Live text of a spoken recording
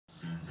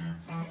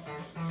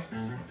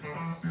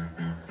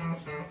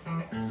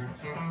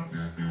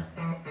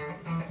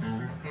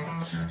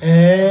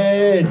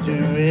Hey, do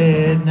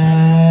it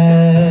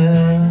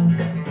now.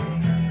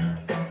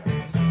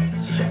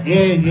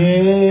 Yeah,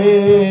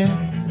 yeah.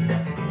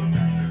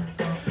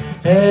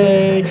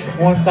 Hey,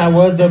 once I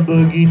was a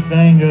boogie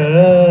singer,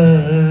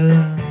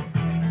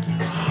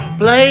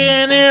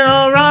 playing in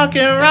a rock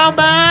and roll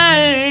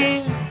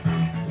band.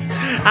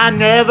 I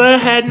never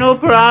had no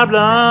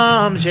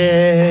problems,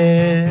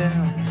 yeah.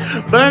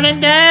 Burning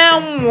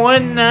down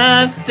one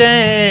night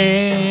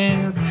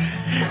stands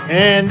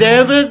and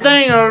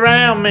everything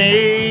around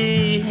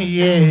me,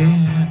 yeah.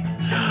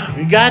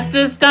 Got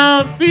to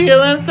stop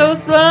feeling so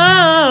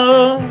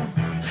slow,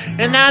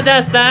 and I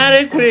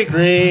decided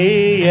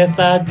quickly, yes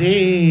I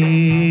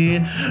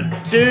did,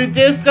 to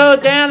just go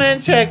down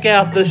and check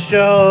out the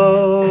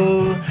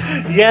show.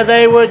 Yeah,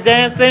 they were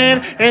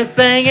dancing and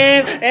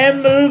singing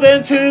and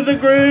moving to the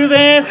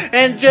grooving,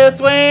 and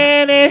just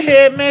when it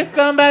hit me,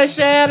 somebody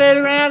shouted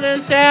around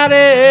and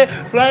shouted,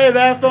 play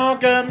that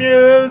funky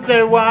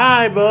music,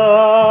 why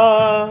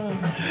boy?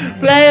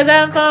 Play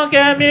that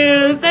funky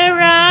music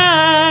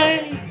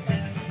right.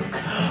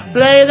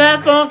 Play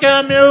that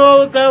funky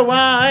music,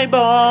 white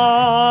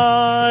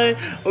boy.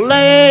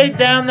 Lay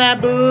down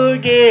that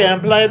boogie and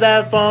play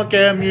that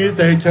funky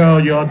music till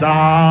you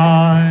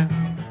die.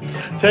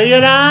 Till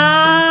you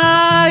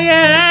die,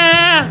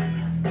 yeah.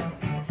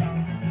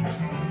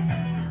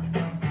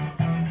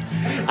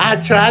 I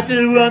tried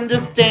to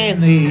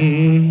understand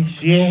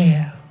this,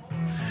 yeah.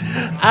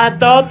 I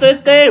thought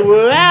that they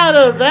were out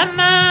of their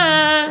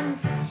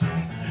minds.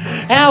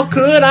 How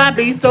could I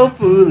be so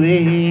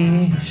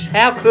foolish?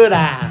 How could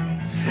I?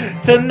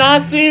 To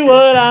not see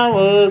what I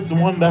was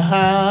one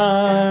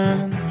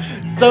behind.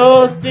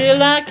 So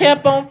still I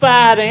kept on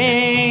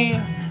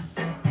fighting.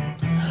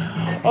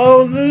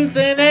 Oh,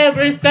 losing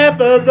every step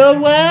of the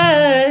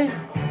way.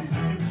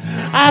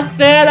 I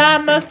said I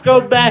must go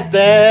back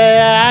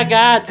there. I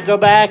got to go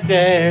back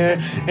there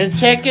and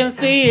check and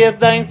see if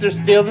things are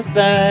still the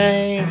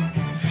same.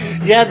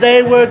 Yeah,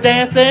 they were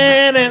dancing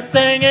and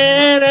singing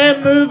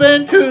and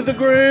moving to the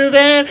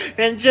grooving,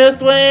 and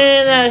just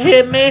when that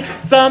hit me,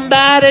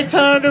 somebody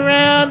turned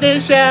around and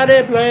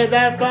shouted, play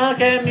that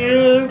funky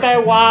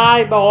music,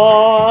 white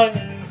boy.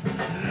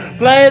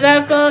 Play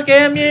that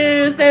funky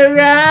music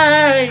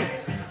right.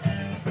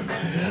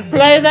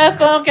 Play that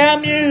funky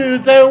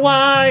music,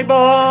 white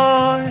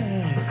boy.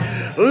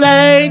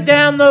 Lay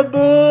down the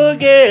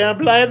boogie and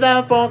play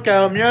that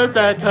funky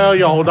music till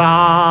you'll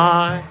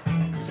die.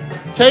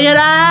 Till you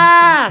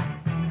die.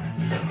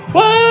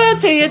 Whoa,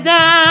 till you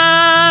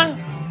die.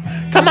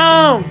 Come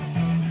on.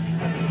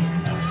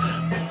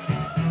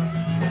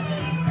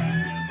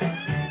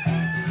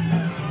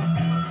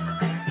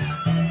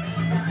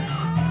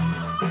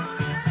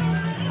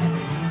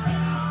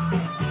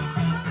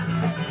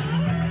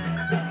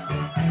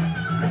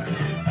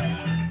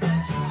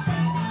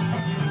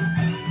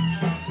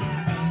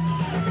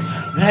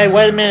 Hey,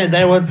 wait a minute.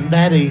 That wasn't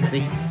that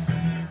easy.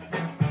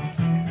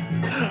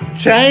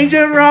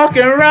 Changing rock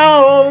and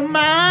roll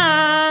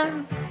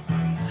minds,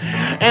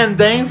 and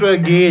things were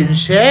getting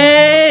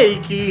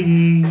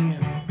shaky.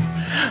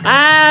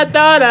 I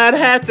thought I'd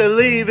have to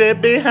leave it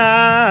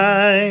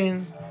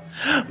behind,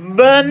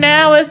 but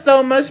now it's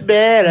so much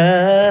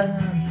better,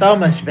 so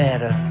much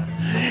better.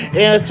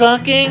 It's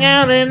funking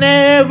out in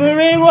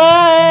every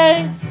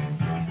way,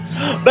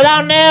 but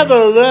I'll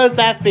never lose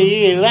that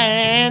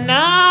feeling, no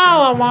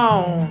I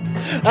won't,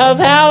 of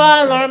how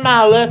I learned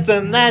my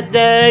lesson that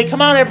day.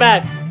 Come on,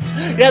 everybody.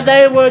 Yeah,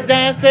 they were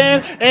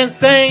dancing and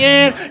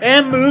singing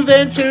and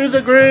moving to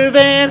the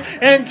grooving,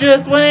 and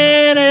just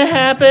when it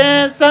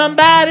happened,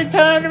 somebody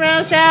turned around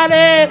and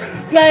shouted,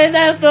 play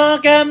that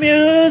funky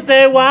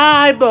music,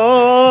 white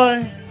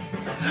boy.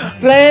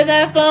 Play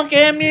that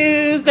funky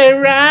music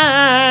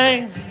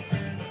right.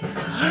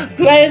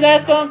 Play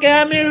that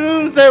funky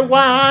music,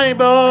 white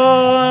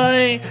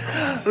boy.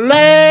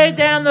 Lay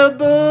down the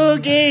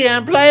boogie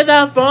and play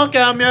that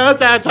funky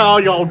music till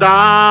you'll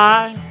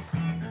die.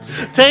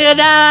 Till you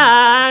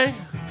die.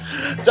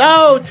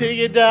 Oh, till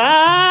you die.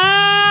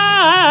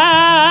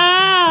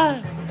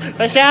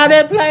 I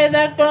shouted, play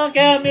that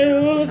funky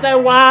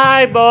music,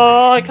 white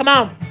boy. Come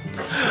on.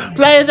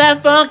 Play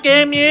that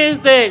funky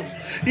music.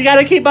 You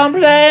gotta keep on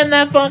playing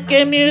that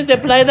funky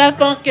music. Play that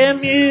funky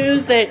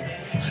music.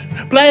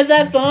 Play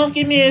that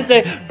funky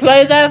music.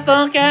 Play that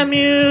funky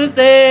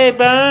music.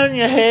 Burn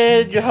your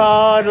head, your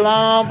heart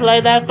along.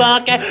 Play that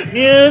funky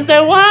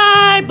music,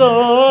 white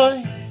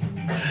boy.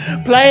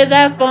 Play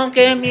that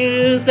funky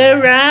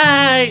music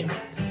right.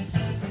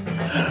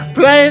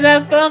 Play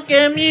that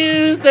funky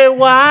music,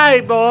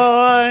 white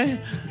boy.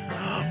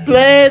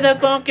 Play that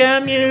funky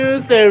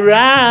music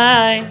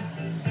right.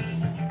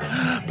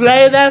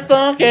 Play that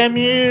funky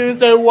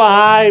music,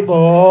 white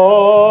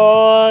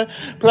boy.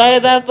 Play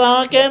that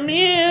funky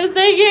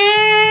music,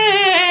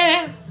 yeah.